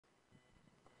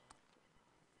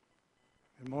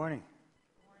Good morning.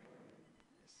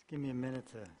 Just give me a minute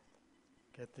to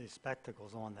get these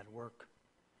spectacles on that work.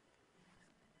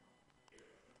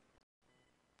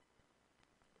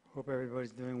 Hope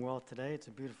everybody's doing well today. It's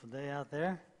a beautiful day out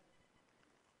there.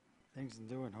 Things to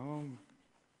do at home.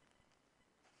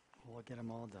 We'll get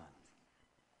them all done.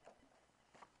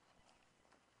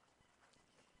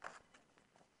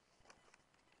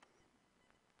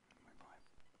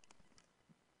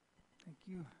 Thank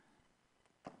you.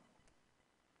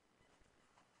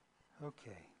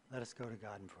 Okay, let us go to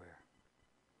God in prayer.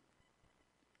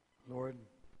 Lord,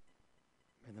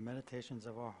 may the meditations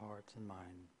of our hearts and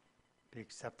mind be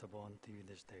acceptable unto you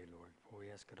this day, Lord. For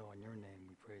we ask it all in your name,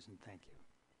 we praise and thank you.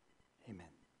 Amen.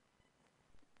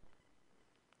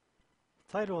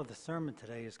 The title of the sermon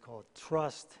today is called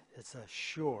Trust is a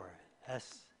Sure,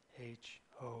 S-H-O-R-E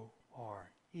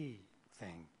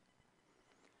thing.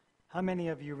 How many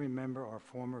of you remember our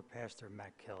former pastor,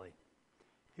 Matt Kelly?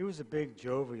 He was a big,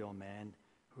 jovial man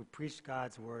who preached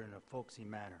God's word in a folksy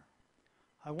manner.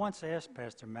 I once asked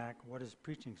Pastor Mac what his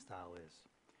preaching style is.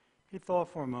 He thought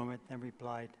for a moment, then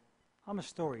replied, "I'm a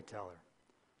storyteller."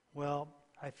 Well,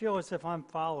 I feel as if I'm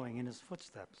following in his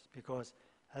footsteps because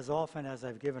as often as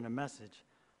I've given a message,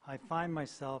 I find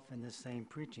myself in the same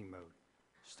preaching mode,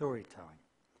 storytelling.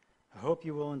 I hope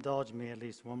you will indulge me at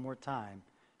least one more time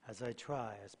as I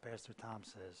try, as Pastor Tom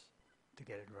says, to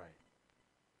get it right.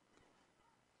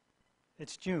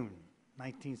 It's June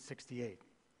 1968,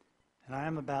 and I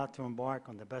am about to embark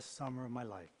on the best summer of my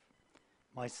life.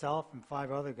 Myself and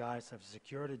 5 other guys have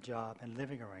secured a job and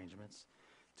living arrangements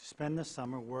to spend the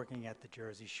summer working at the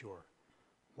Jersey Shore,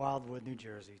 Wildwood, New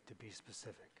Jersey, to be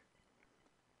specific.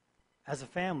 As a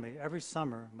family, every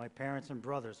summer, my parents and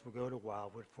brothers will go to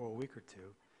Wildwood for a week or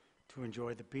two to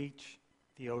enjoy the beach,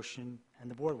 the ocean, and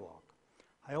the boardwalk.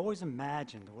 I always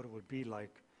imagined what it would be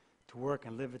like to work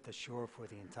and live at the shore for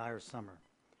the entire summer,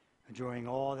 enjoying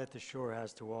all that the shore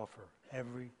has to offer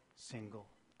every single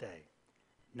day.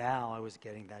 Now I was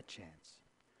getting that chance.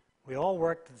 We all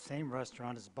worked at the same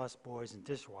restaurant as busboys and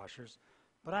dishwashers,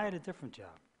 but I had a different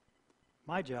job.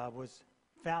 My job was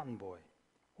fountain boy,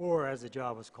 or as the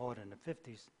job was called in the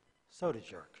 50s, soda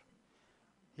jerk.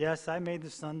 Yes, I made the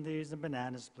sundaes and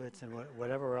banana splits and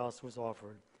whatever else was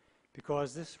offered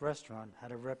because this restaurant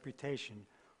had a reputation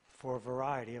for a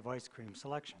variety of ice cream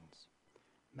selections.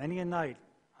 Many a night,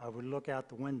 I would look out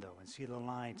the window and see the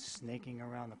line snaking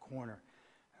around the corner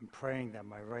and praying that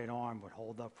my right arm would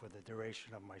hold up for the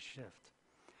duration of my shift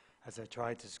as I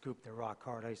tried to scoop the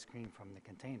rock-hard ice cream from the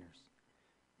containers.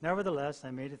 Nevertheless, I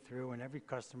made it through and every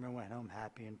customer went home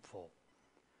happy and full.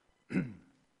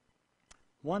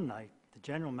 One night, the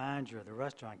general manager of the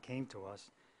restaurant came to us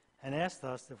and asked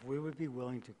us if we would be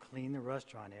willing to clean the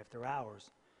restaurant after hours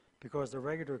because the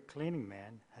regular cleaning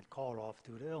man had called off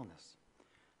due to illness.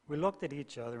 We looked at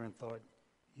each other and thought,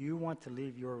 you want to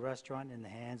leave your restaurant in the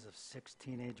hands of 6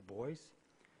 teenage boys?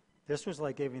 This was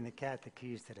like giving the cat the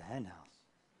keys to the hen house.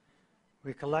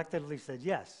 We collectively said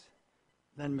yes.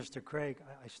 Then Mr. Craig,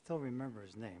 I still remember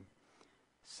his name,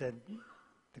 said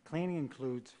the cleaning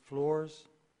includes floors,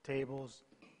 tables,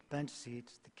 bench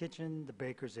seats, the kitchen, the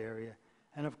baker's area,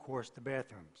 and of course the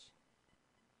bathrooms.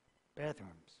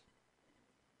 Bathrooms.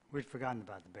 We'd forgotten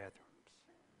about the bathrooms.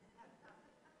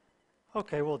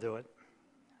 Okay, we'll do it.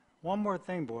 One more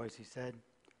thing, boys, he said.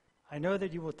 I know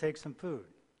that you will take some food.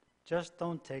 Just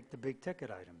don't take the big ticket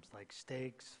items like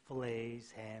steaks,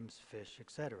 fillets, hams, fish,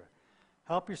 etc.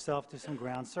 Help yourself to some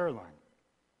ground sirloin.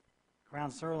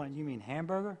 Ground sirloin, you mean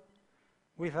hamburger?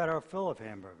 We've had our fill of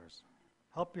hamburgers.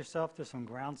 Help yourself to some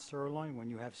ground sirloin when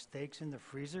you have steaks in the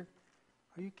freezer?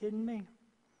 Are you kidding me?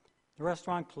 The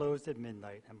restaurant closed at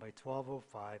midnight, and by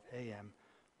 12:05 a.m.,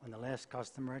 when the last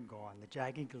customer had gone, the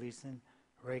Jackie Gleason,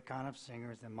 Raycon of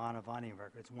Singers, and Mantovani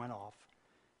records went off,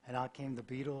 and out came the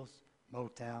Beatles,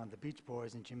 Motown, the Beach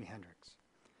Boys, and Jimi Hendrix.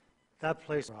 That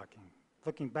place was rocking.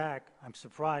 Looking back, I'm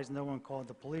surprised no one called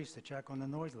the police to check on the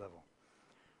noise level.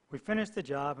 We finished the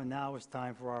job, and now it's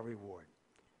time for our reward.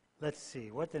 Let's see,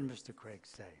 what did Mr. Craig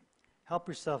say? Help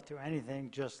yourself to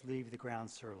anything, just leave the ground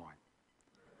sirloin.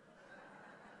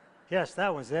 Yes,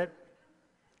 that was it.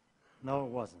 No,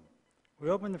 it wasn't. We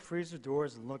opened the freezer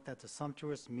doors and looked at the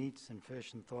sumptuous meats and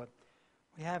fish and thought,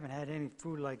 we haven't had any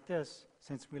food like this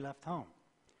since we left home.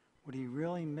 Would he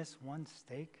really miss one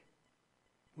steak?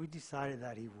 We decided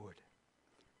that he would.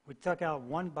 We took out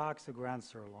 1 box of ground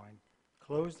sirloin,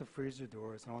 closed the freezer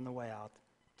doors, and on the way out,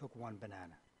 took 1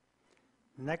 banana.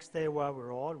 The next day while we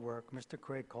were all at work, Mr.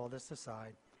 Craig called us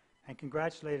aside and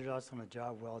congratulated us on a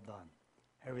job well done.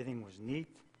 Everything was neat,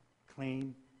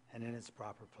 clean, and in its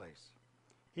proper place.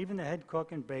 Even the head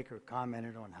cook and baker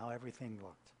commented on how everything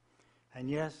looked. And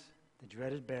yes, the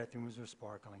dreaded bathrooms were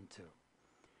sparkling too.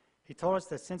 He told us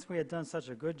that since we had done such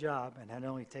a good job and had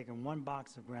only taken one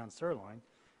box of ground sirloin,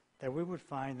 that we would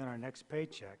find in our next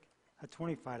paycheck a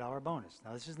 $25 bonus.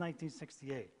 Now, this is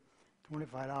 1968.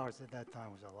 $25 at that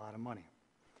time was a lot of money.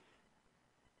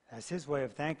 As his way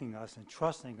of thanking us and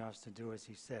trusting us to do as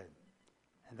he said.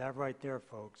 And that right there,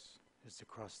 folks, is the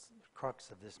crux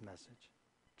of this message,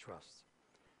 trust.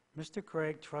 Mr.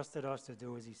 Craig trusted us to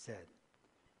do as he said.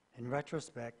 In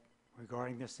retrospect,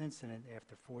 regarding this incident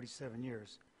after 47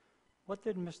 years, what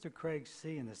did Mr. Craig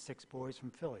see in the 6 boys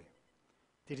from Philly?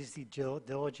 Did he see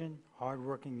diligent,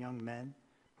 hard-working young men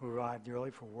who arrived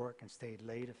early for work and stayed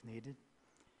late if needed?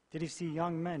 Did he see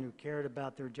young men who cared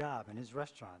about their job in his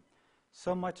restaurant,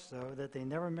 so much so that they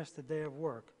never missed a day of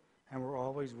work and were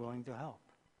always willing to help?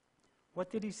 What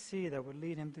did he see that would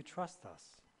lead him to trust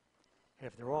us?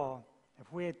 After all,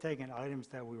 if we had taken items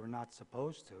that we were not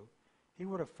supposed to, he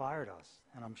would have fired us,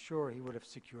 and I'm sure he would have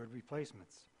secured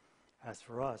replacements. As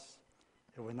for us,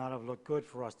 it would not have looked good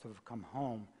for us to have come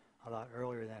home a lot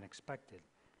earlier than expected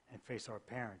and face our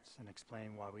parents and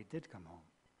explain why we did come home.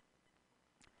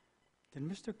 Did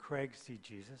Mr. Craig see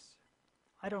Jesus?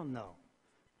 I don't know,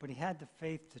 but he had the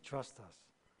faith to trust us.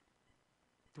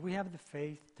 Do we have the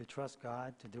faith to trust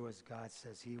God to do as God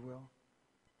says he will?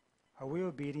 Are we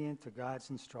obedient to God's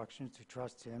instructions to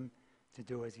trust him to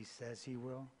do as he says he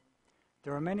will?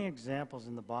 There are many examples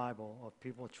in the Bible of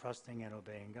people trusting and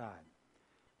obeying God.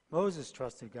 Moses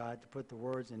trusted God to put the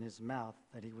words in his mouth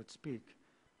that he would speak,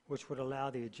 which would allow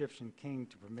the Egyptian king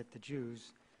to permit the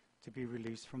Jews to be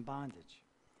released from bondage.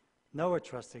 Noah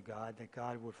trusted God that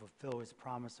God would fulfill his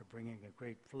promise of bringing a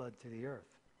great flood to the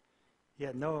earth.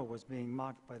 Yet Noah was being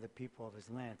mocked by the people of his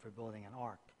land for building an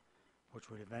ark, which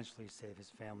would eventually save his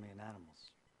family and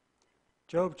animals.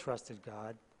 Job trusted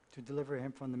God to deliver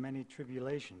him from the many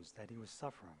tribulations that he was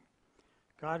suffering.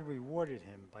 God rewarded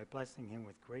him by blessing him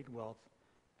with great wealth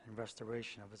and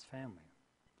restoration of his family.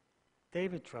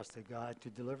 David trusted God to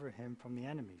deliver him from the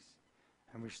enemies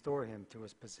and restore him to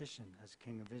his position as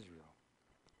king of Israel.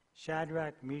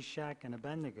 Shadrach, Meshach, and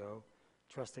Abednego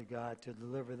trusted God to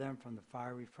deliver them from the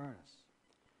fiery furnace.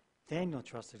 Daniel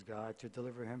trusted God to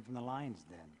deliver him from the lion's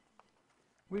den.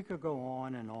 We could go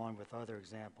on and on with other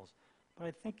examples, but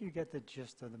I think you get the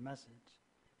gist of the message.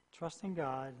 Trusting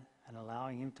God and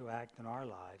allowing him to act in our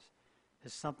lives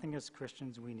is something as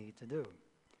Christians we need to do.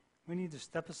 We need to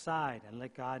step aside and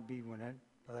let God be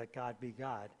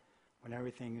God when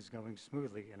everything is going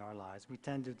smoothly in our lives. We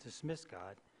tend to dismiss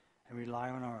God and rely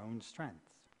on our own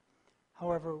strength.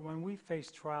 However, when we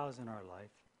face trials in our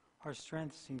life, our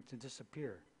strength seems to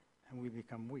disappear and we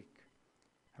become weak.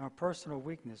 In our personal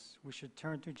weakness, we should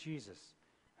turn to Jesus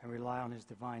and rely on his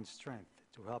divine strength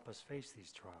to help us face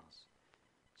these trials.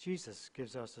 Jesus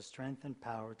gives us the strength and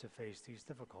power to face these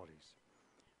difficulties.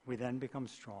 We then become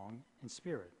strong in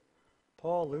spirit.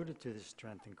 Paul alluded to this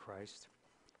strength in Christ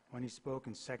when he spoke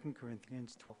in 2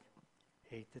 Corinthians 12,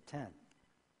 8 to 10.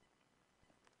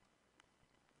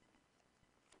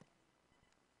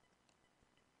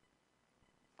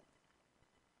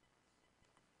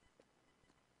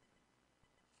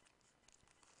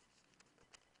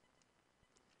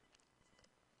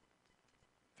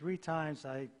 "3 times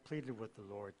I pleaded with the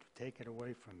Lord to take it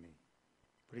away from me.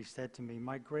 But he said to me,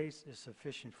 'My grace is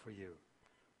sufficient for you,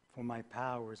 for my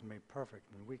power is made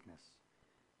perfect in weakness.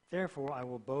 Therefore I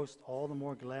will boast all the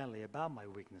more gladly about my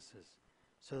weaknesses,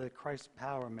 so that Christ's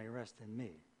power may rest in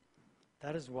me.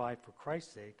 That is why, for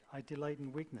Christ's sake, I delight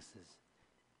in weaknesses,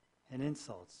 in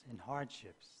insults, in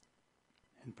hardships,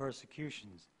 in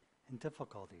persecutions, in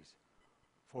difficulties.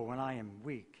 For when I am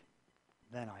weak,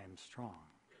 then I am strong.'"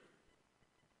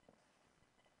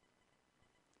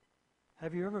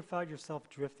 Have you ever felt yourself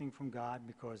drifting from God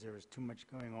because there is too much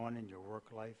going on in your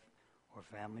work life or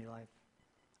family life?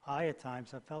 I, at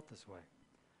times, have felt this way.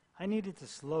 I needed to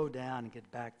slow down and get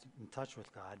back in touch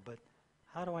with God, but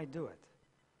how do I do it?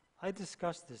 I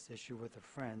discussed this issue with a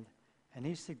friend, and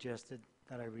he suggested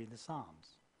that I read the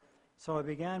Psalms. So I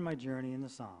began my journey in the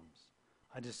Psalms.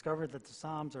 I discovered that the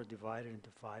Psalms are divided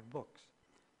into 5 books.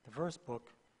 The first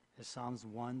book is Psalms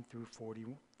 1 through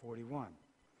 41.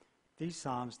 These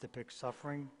Psalms depict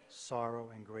suffering, sorrow,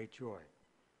 and great joy.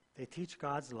 They teach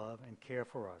God's love and care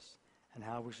for us and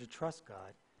how we should trust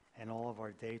God in all of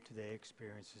our day-to-day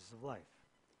experiences of life.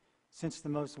 Since the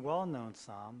most well-known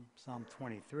Psalm, Psalm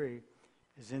 23,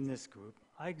 is in this group,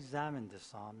 I examined this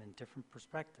psalm in different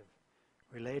perspective,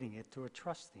 relating it to a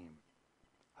trust theme.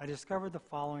 I discovered the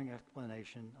following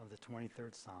explanation of the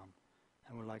 23rd Psalm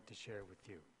and would like to share it with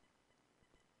you.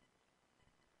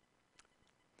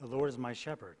 "The Lord is my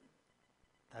shepherd."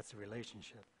 That's a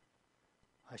relationship.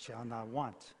 I shall not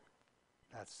want.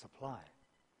 That's supply.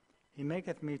 He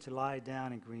maketh me to lie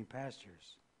down in green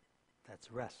pastures.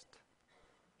 That's rest.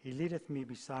 He leadeth me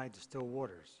beside the still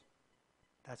waters.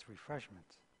 That's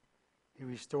refreshment. He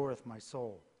restoreth my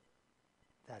soul.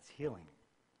 That's healing.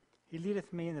 He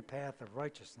leadeth me in the path of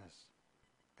righteousness.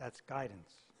 That's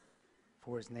guidance.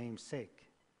 For his name's sake.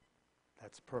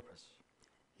 That's purpose.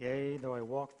 Yea, though I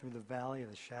walk through the valley of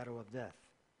the shadow of death.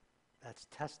 That's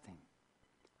testing.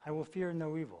 I will fear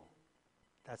no evil.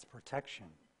 That's protection.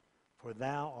 For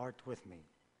thou art with me.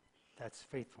 That's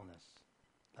faithfulness.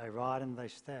 Thy rod and thy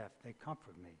staff, they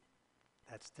comfort me.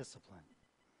 That's discipline.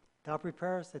 Thou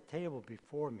preparest a table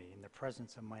before me in the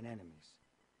presence of mine enemies.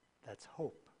 That's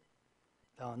hope.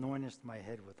 Thou anointest my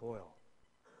head with oil.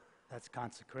 That's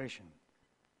consecration.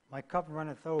 My cup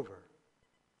runneth over.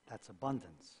 That's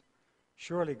abundance.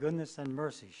 Surely goodness and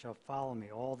mercy shall follow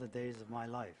me all the days of my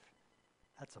life.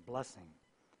 That's a blessing.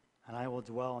 And I will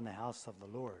dwell in the house of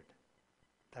the Lord.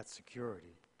 That's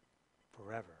security.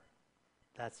 Forever.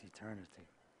 That's eternity.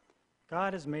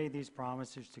 God has made these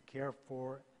promises to care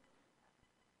for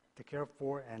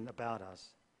and about us,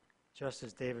 just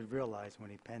as David realized when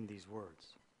he penned these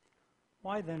words.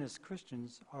 Why then, as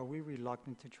Christians, are we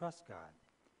reluctant to trust God?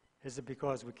 Is it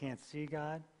because we can't see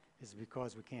God? Is it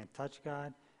because we can't touch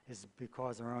God? Is it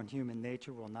because our own human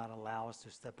nature will not allow us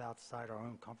to step outside our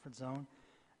own comfort zone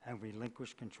and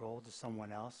relinquish control to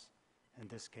someone else, in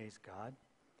this case, God?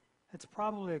 It's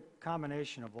probably a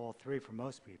combination of all three for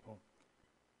most people.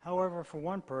 However, for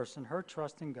one person, her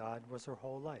trust in God was her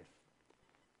whole life.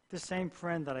 This same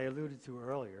friend that I alluded to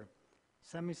earlier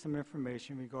sent me some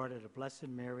information regarding the Blessed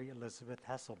Mary Elizabeth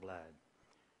Hasselblad.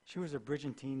 She was a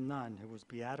Byzantine nun who was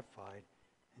beatified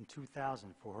in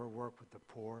 2000 for her work with the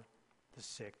poor, the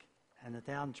sick, and the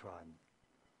downtrodden.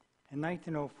 In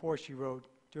 1904, she wrote,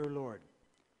 "Dear Lord,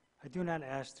 I do not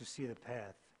ask to see the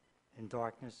path in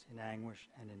darkness, in anguish,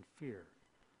 and in fear.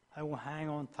 I will hang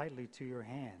on tightly to your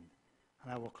hand,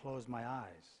 and I will close my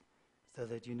eyes, so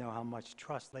that you know how much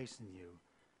trust lays in you,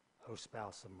 O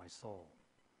spouse of my soul."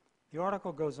 The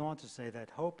article goes on to say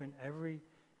that hope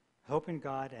in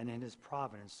God and in his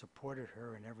providence supported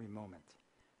her in every moment,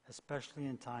 especially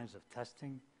in times of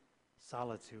testing,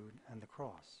 solitude, and the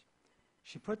cross.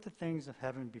 She put the things of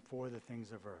heaven before the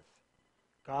things of earth,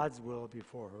 God's will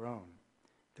before her own,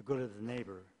 the good of the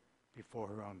neighbor before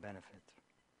her own benefit.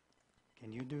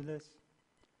 Can you do this?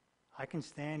 I can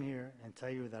stand here and tell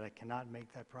you that I cannot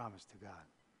make that promise to God.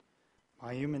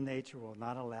 My human nature will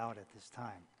not allow it at this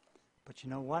time. But you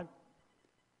know what?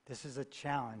 This is a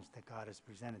challenge that God has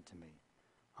presented to me.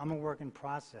 I'm a work in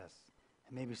process,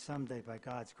 and maybe someday, by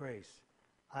God's grace,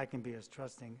 I can be as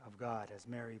trusting of God as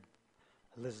Mary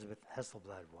Elizabeth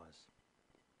Hasselblad was.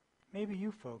 Maybe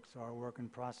you folks are a work in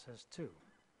process too.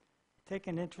 Take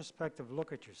an introspective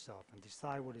look at yourself and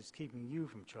decide what is keeping you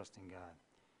from trusting God.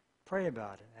 Pray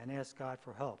about it and ask God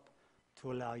for help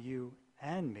to allow you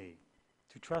and me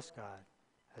to trust God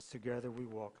as together we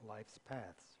walk life's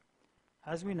paths.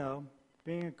 As we know,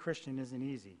 being a Christian isn't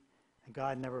easy, and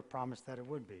God never promised that it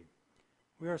would be.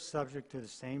 We are subject to the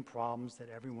same problems that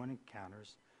everyone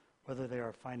encounters, whether they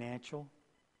are financial,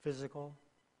 physical,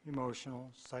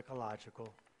 emotional,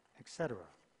 psychological, etc.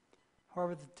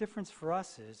 However, the difference for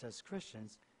us as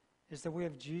Christians, is that we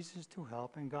have Jesus to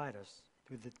help and guide us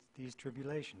through these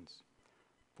tribulations.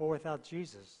 For without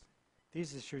Jesus,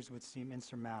 these issues would seem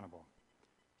insurmountable.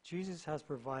 Jesus has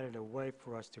provided a way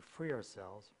for us to free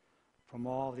ourselves from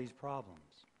all of these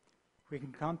problems. We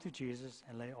can come to Jesus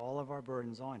and lay all of our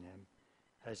burdens on him,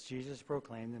 as Jesus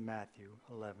proclaimed in Matthew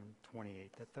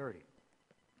 11:28-30.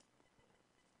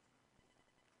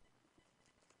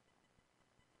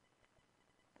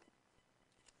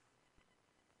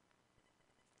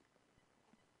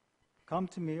 Come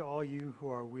to me, all you who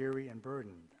are weary and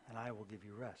burdened, and I will give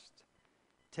you rest.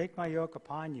 Take my yoke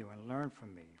upon you and learn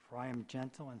from me, for I am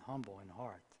gentle and humble in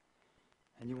heart,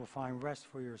 and you will find rest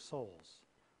for your souls.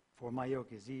 For my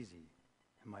yoke is easy,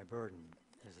 and my burden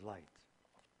is light.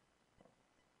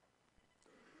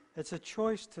 It's a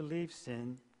choice to leave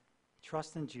sin,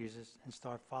 trust in Jesus, and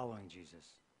start following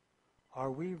Jesus.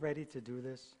 Are we ready to do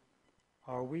this?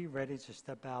 Are we ready to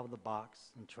step out of the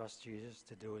box and trust Jesus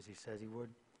to do as he says he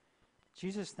would?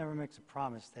 Jesus never makes a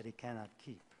promise that he cannot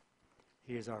keep.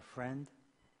 He is our friend,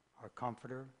 our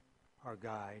comforter, our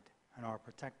guide, and our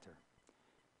protector.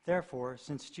 Therefore,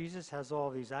 since Jesus has all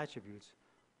these attributes,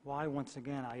 why, once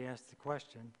again, I ask the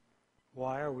question,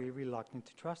 why are we reluctant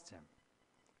to trust him?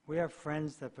 We have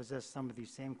friends that possess some of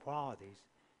these same qualities,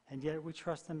 and yet we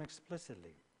trust them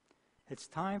explicitly. It's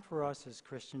time for us as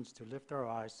Christians to lift our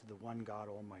eyes to the one God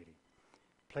Almighty.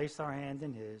 place our hand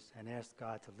in his and ask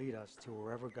God to lead us to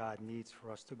wherever God needs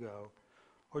for us to go,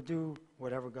 or do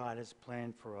whatever God has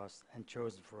planned for us and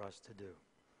chosen for us to do.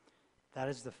 That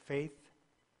is the faith,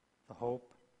 the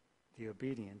hope, the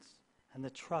obedience, and the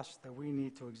trust that we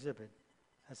need to exhibit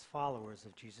as followers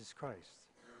of Jesus Christ.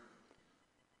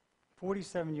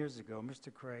 47 years ago,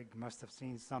 Mr. Craig must have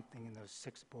seen something in those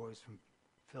 6 boys from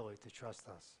Philly to trust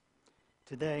us.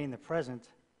 Today, in the present,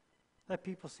 let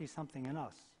people see something in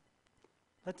us.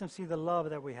 Let them see the love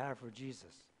that we have for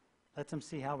Jesus. Let them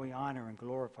see how we honor and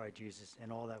glorify Jesus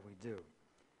in all that we do.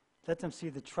 Let them see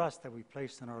the trust that we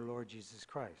place in our Lord Jesus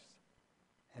Christ.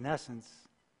 In essence,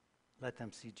 let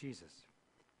them see Jesus.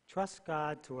 Trust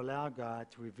God to allow God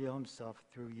to reveal himself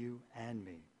through you and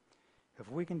me. If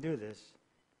we can do this,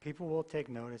 people will take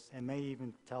notice and may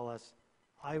even tell us,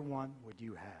 I want what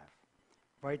you have.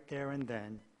 Right there and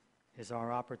then is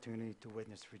our opportunity to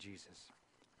witness for Jesus.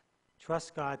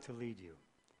 Trust God to lead you.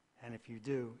 And if you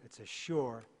do, it's a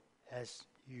sure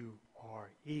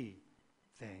S-U-R-E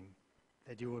thing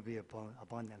that you will be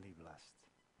abundantly blessed.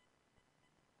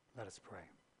 Let us pray.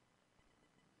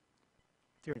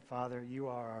 Dear Father, you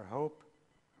are our hope,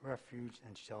 refuge,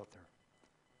 and shelter.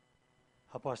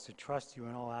 Help us to trust you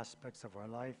in all aspects of our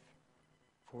life,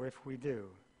 for if we do,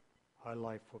 our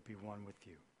life will be one with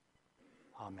you.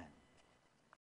 Amen.